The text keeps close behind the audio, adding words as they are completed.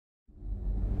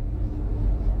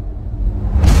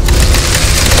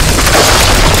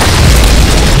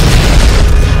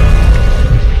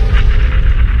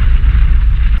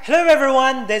Hello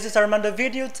everyone, this is Armando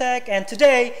Video Tech, and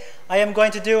today I am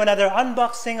going to do another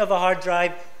unboxing of a hard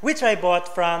drive which I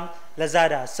bought from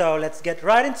Lazada. So let's get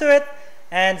right into it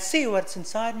and see what's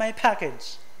inside my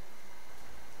package.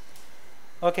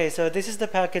 Okay, so this is the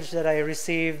package that I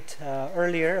received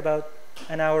earlier, about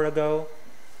an hour ago,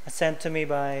 sent to me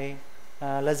by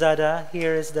Lazada.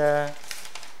 Here is the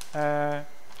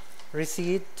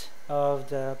receipt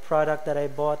of the product that I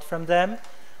bought from them.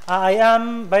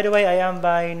 By the way, I am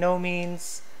by no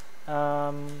means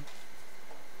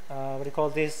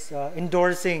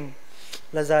endorsing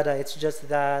Lazada. It's just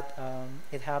that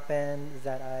it happened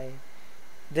that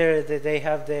they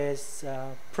have this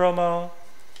promo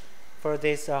for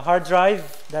this hard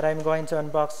drive that I'm going to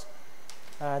unbox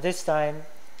this time,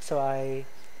 so I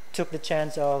took the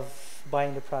chance of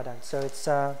buying the product. So it's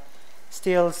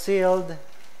still sealed.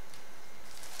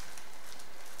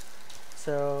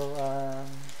 So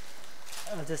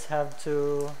I'll just have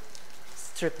to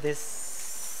strip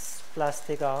this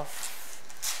plastic off.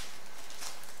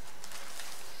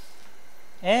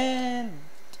 And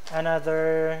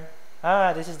another,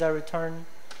 this is the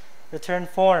return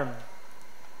form.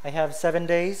 I have 7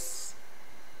 days.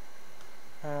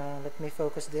 Let me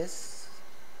focus this.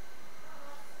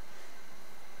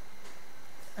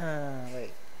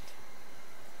 Wait.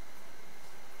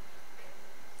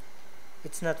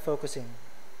 It's not focusing.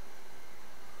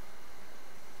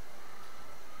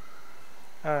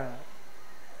 Alright.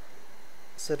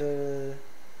 So the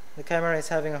camera is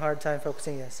having a hard time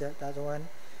focusing. Yes, yeah, that one.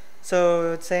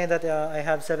 So it's saying that I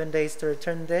have 7 days to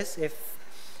return this if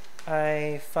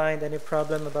I find any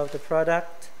problem about the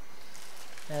product.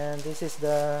 And this is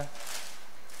the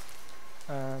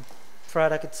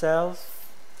product itself.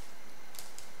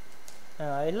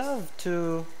 I love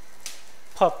to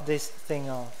pop this thing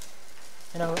off.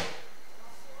 You know,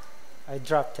 I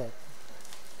dropped it.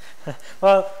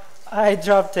 Well, I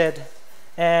dropped it,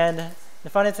 and the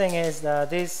funny thing is that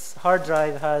this hard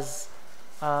drive has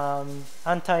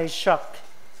anti-shock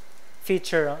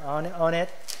feature on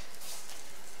it.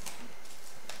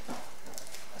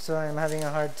 So I'm having a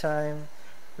hard time.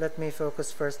 Let me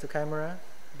focus first the camera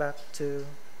back to,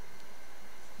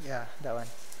 yeah, that one.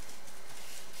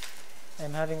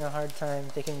 I'm having a hard time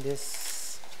taking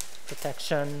this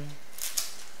protection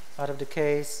out of the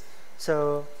case.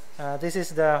 So this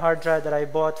is the hard drive that I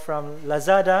bought from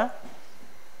Lazada.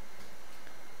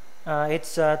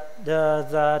 It's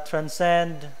the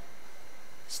Transcend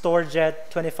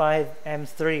StoreJet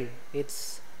 25M3.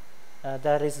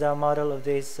 That is the model of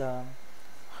this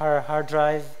hard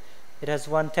drive. It has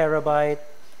 1 terabyte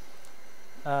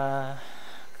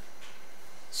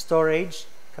storage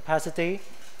capacity.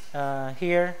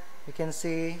 Here you can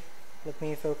see, let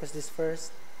me focus this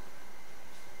first.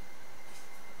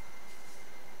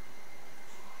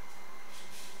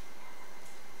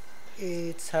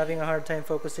 It's having a hard time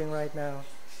focusing right now.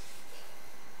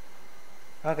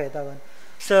 Okay, that one.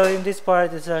 So in this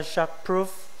part, it's a shock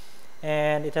proof,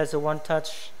 and it has a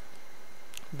one-touch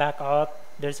backup.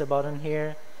 There's a button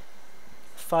here,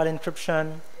 file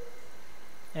encryption,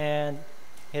 and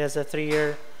it has a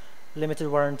 3-year limited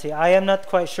warranty. I am not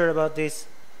quite sure about this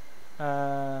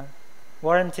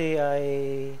warranty.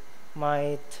 I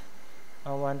might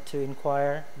want to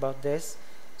inquire about this.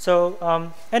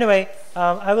 So anyway,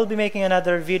 I will be making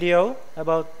another video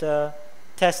about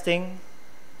testing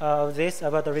of this,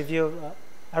 about a review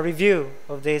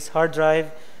of this hard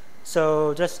drive.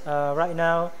 So just right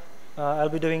now, I'll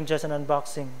be doing just an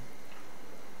unboxing.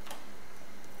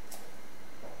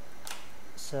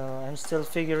 So I'm still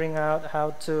figuring out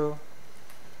how to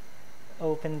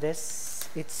open this.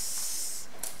 It is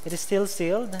still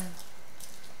sealed,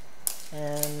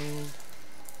 and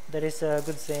that is a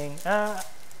good thing.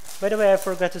 By the way, I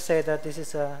forgot to say that this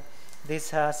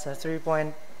has a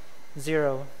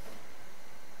 3.0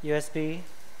 USB.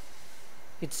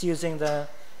 It's using the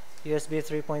USB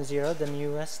 3.0, the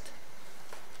newest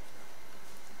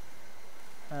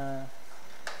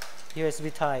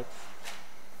USB type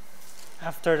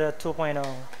after the 2.0.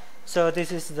 So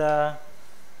this is the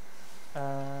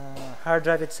hard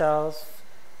drive itself.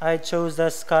 I chose the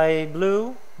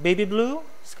baby blue.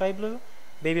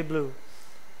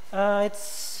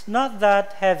 It's not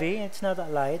that heavy, it's not that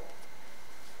light.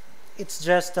 It's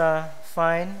just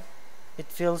fine. It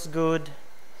feels good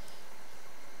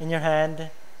in your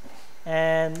hand.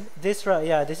 And this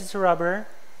is a rubber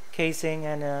casing,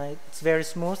 and it's very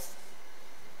smooth.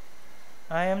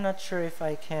 I am not sure if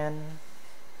I can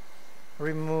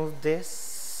remove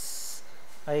this.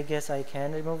 I guess I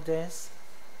can remove this.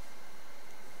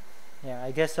 Yeah,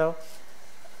 I guess so.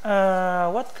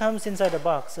 What comes inside the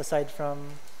box aside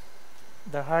from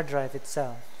the hard drive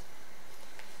itself?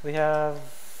 We have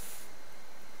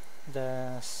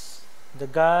the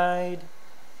guide,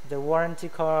 the warranty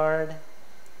card,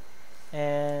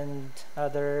 and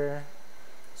other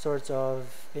sorts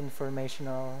of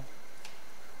informational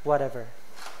whatever.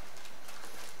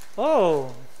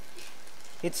 Oh,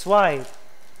 it's white.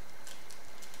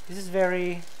 This is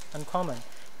very uncommon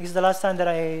because the last time that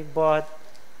I bought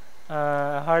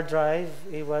a hard drive,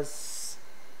 it was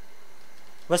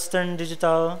Western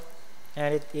Digital,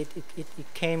 and it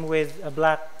came with a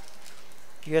black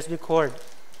USB cord,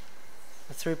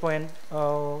 a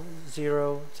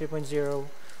 3.0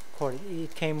 cord.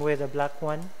 It came with a black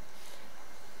one.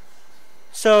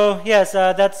 So yes,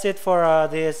 that's it for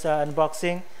this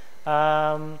unboxing.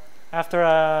 After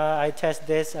I test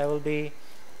this, I will be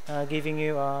giving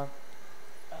you a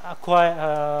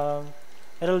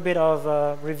little bit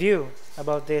of review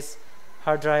about this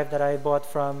hard drive that I bought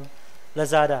from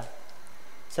Lazada.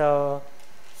 So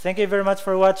thank you very much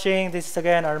for watching. This is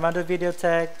again Armando Video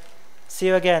Tech. See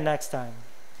you again next time.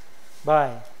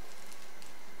 Bye.